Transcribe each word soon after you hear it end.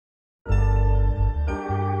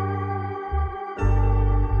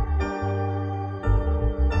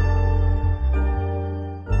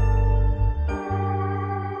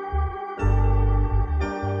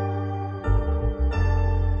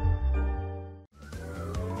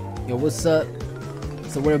Yo, what's up?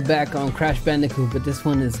 So we're back on Crash Bandicoot, but this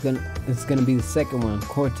one is gonna be the second one.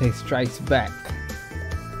 Cortex Strikes Back.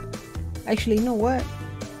 Actually, you know what?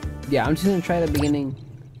 Yeah, I'm just gonna try the beginning,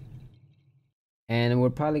 and we're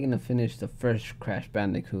probably gonna finish the first Crash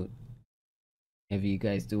Bandicoot if you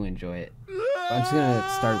guys do enjoy it. But I'm just gonna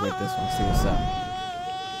start with this one, see what's up.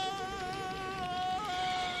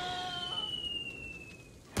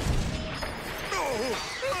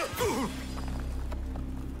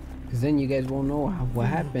 Cause then you guys won't know what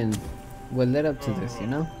happened, what led up to this, you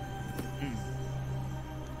know?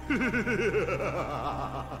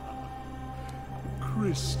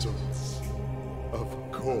 Crystals,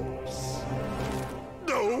 of course.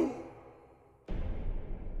 No!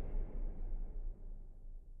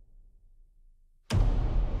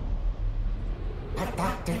 But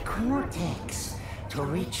Dr. Cortex, to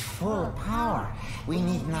reach full power, we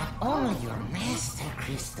need not only your master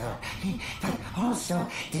crystal, but also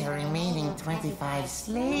the remaining 25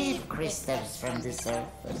 slave crystals from the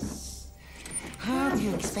surface. How do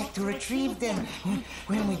you expect to retrieve them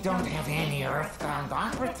when we don't have any Earthbound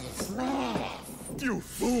operatives left? You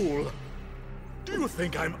fool! Do you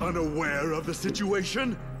think I'm unaware of the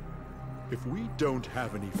situation? If we don't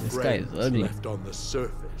have any friends left on the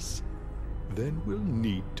surface, then we'll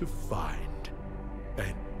need to find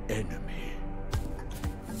an enemy.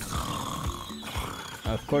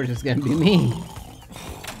 Of course it's gonna be me.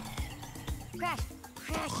 Crash!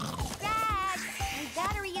 Dad! My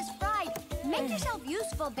battery is fried. Make yourself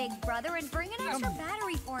useful, big brother, and bring an extra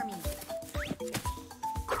battery for me.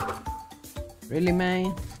 Really,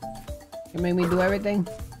 man? You make me do everything?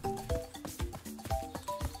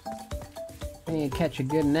 I need to catch a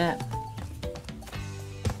good nap.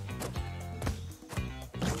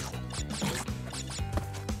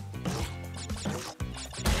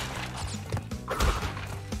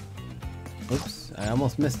 Oops, I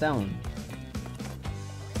almost missed that one.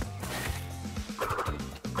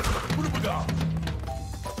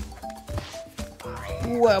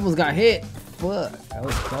 Ooh, I almost got hit. Fuck, that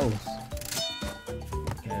was close.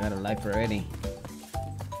 Okay, I got a life already.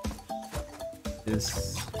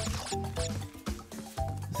 This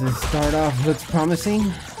start off looks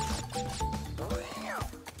promising.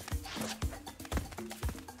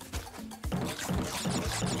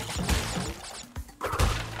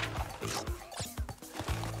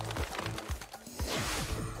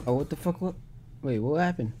 Oh, what the fuck? What? Wait, what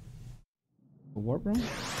happened? A warp room?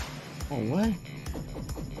 Oh, what?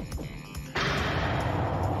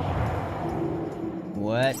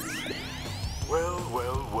 What? Well.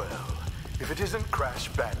 If it isn't Crash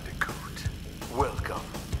Bandicoot, welcome.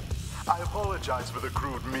 I apologize for the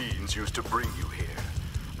crude means used to bring you here,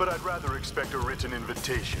 but I'd rather expect a written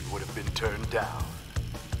invitation would have been turned down.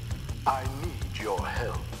 I need your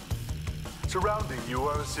help. Surrounding you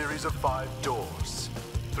are a series of 5 doors.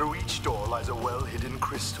 Through each door lies a well-hidden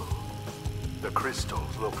crystal. The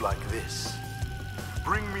crystals look like this.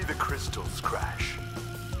 Bring me the crystals, Crash.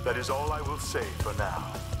 That is all I will say for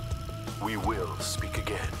now. We will speak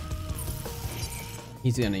again.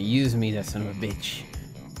 He's gonna use me, that son of a bitch.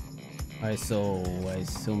 Alright, so I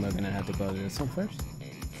assume we're gonna have to go to this one first?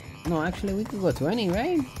 No, actually we could go to any,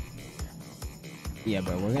 right? Yeah,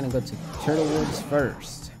 but we're gonna go to Turtle Woods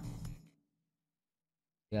first.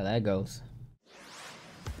 Yeah, that goes.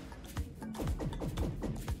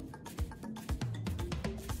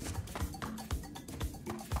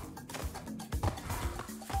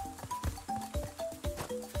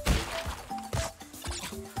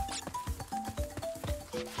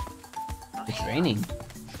 It's raining.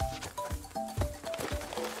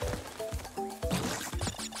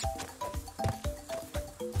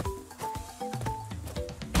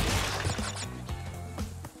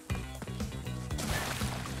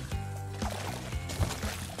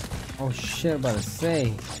 Oh shit, I'm about to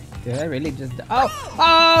say. Did I really just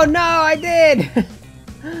Oh no, I did!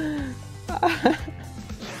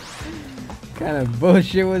 What kind of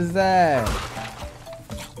bullshit was that?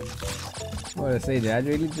 What to say, did I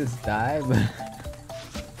really just die?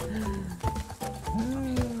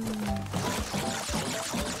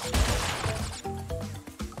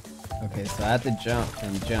 Okay, so I have to jump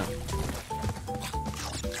and jump.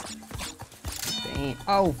 Dang.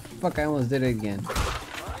 Oh fuck, I almost did it again.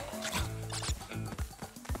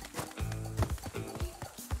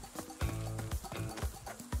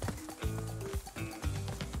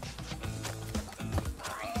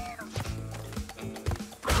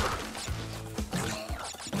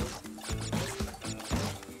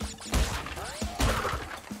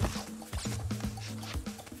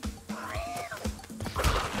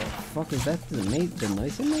 Fuck, is that the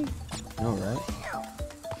noise it made? No, right?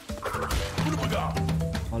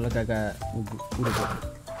 Oh look, I got oh,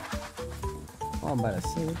 I'm about to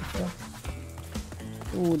say, what the fuck?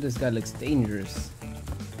 Oh, this guy looks dangerous.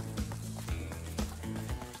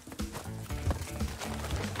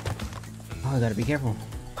 Oh, I gotta be careful.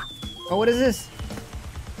 Oh, what is this?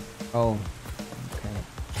 Oh, okay.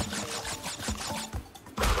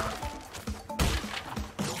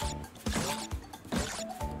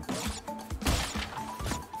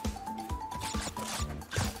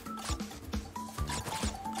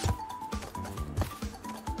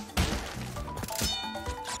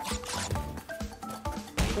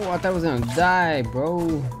 Oh, I thought I was gonna die,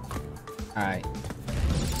 bro. Alright.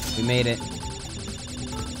 We made it.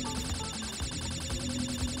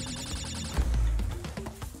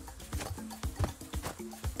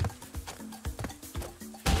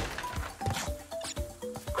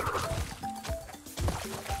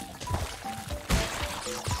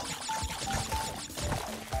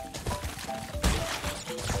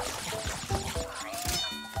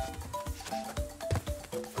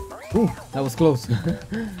 Ooh, that was close.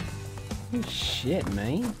 Oh, shit,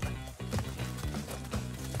 man.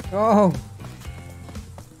 Oh!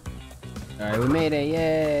 Alright, we made it,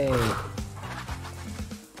 yay!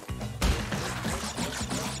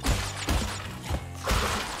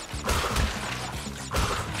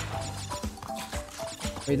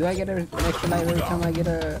 Wait, do I get an extra life every time I get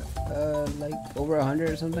a, like, over 100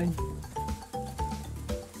 or something?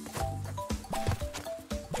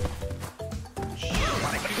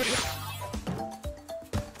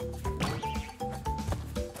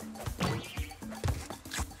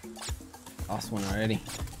 Lost one already.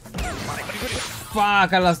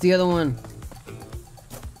 Fuck, I lost the other one.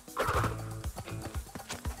 How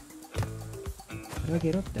do I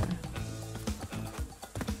get up there?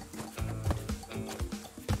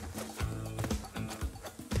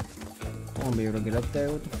 I won't be able to get up there,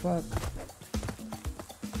 what the fuck?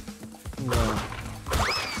 Well,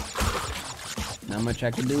 not much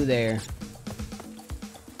I can do there.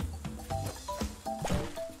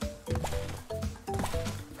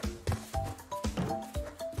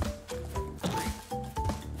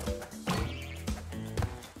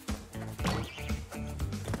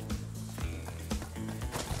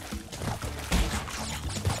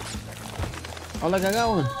 Oh look, I got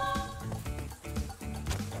one.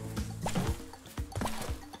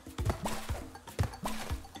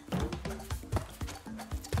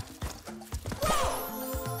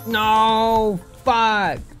 No,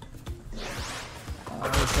 fuck. Oh,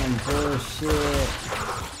 that's some bullshit.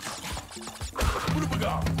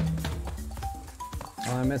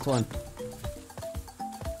 Oh, I missed one.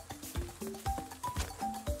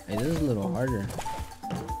 Hey, this is a little harder.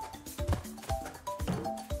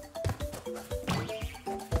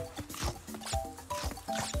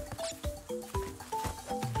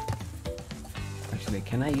 Actually,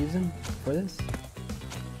 can I use him for this?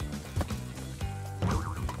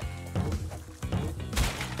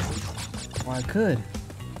 Oh, I could.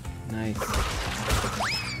 Nice.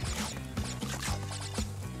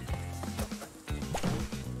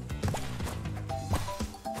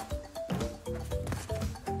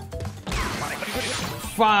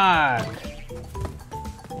 Fuck!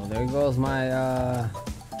 Well, there goes my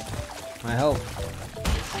my help.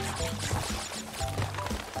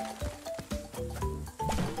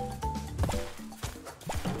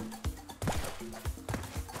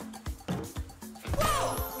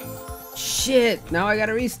 Shit! Now I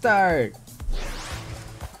gotta restart.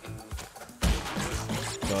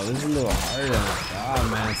 Bro, this is a little harder than I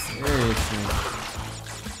thought, man. Seriously.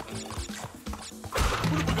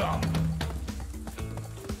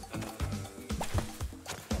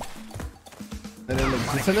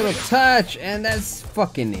 Just a little touch, and that's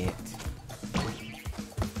fucking it.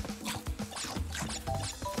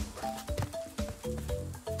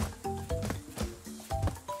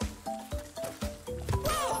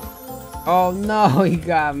 Oh no, he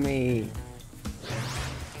got me.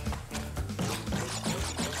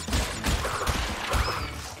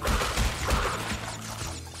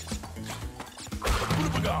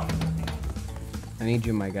 I need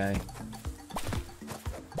you, my guy.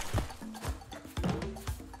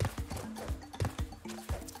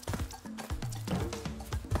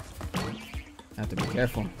 I have to be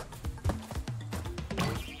careful.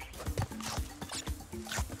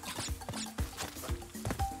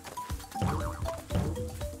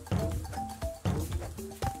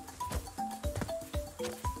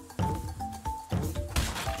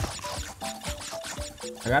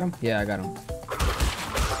 I got him? Yeah, I got him.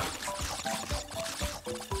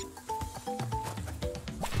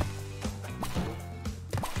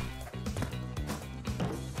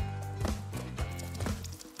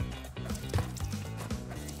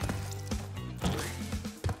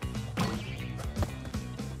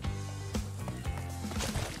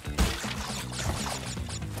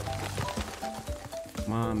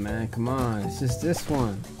 on, man. Come on. It's just this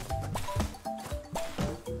one.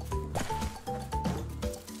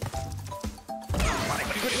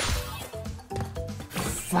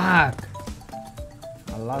 Fuck!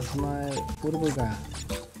 I lost my Purbuga.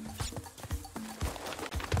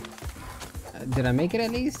 Did I make it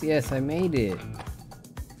at least? Yes, I made it.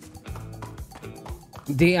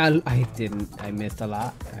 I didn't. I missed a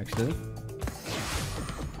lot, actually.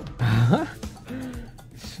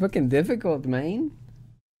 It's fucking difficult, man.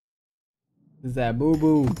 Is that boo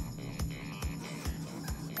boo?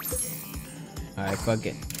 Alright, fuck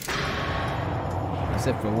it.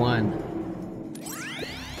 Except for one.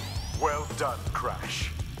 Well done,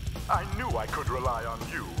 Crash. I knew I could rely on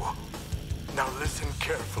you. Now listen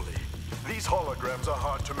carefully. These holograms are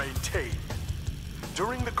hard to maintain.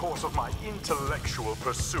 During the course of my intellectual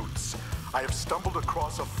pursuits, I have stumbled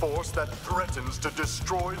across a force that threatens to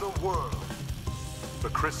destroy the world. The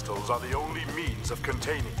crystals are the only means of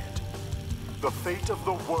containing it. The fate of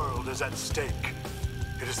the world is at stake.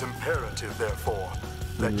 It is imperative, therefore,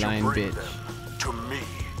 that you bring them to me.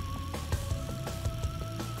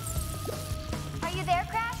 Are you there,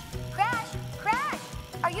 Crash? Crash! Crash!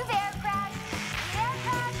 Are you there, Crash? Are you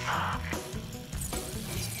there, Crash?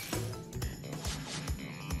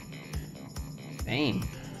 Dang.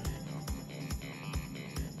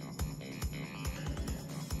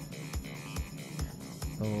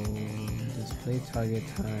 So, display target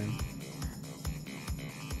time.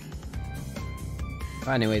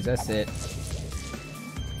 Anyways, that's it.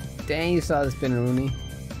 Dang, you saw the spin-a-rooney.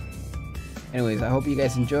 Anyways, I hope you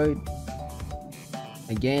guys enjoyed.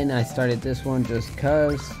 Again, I started this one just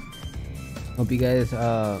cause. Hope you guys,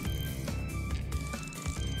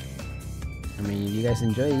 you guys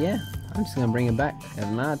enjoy it, yeah. I'm just gonna bring it back. If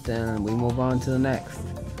not, then we move on to the next.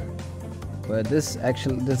 But this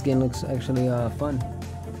game looks actually fun.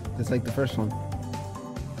 Just like the first one.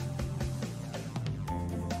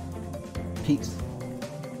 Peace.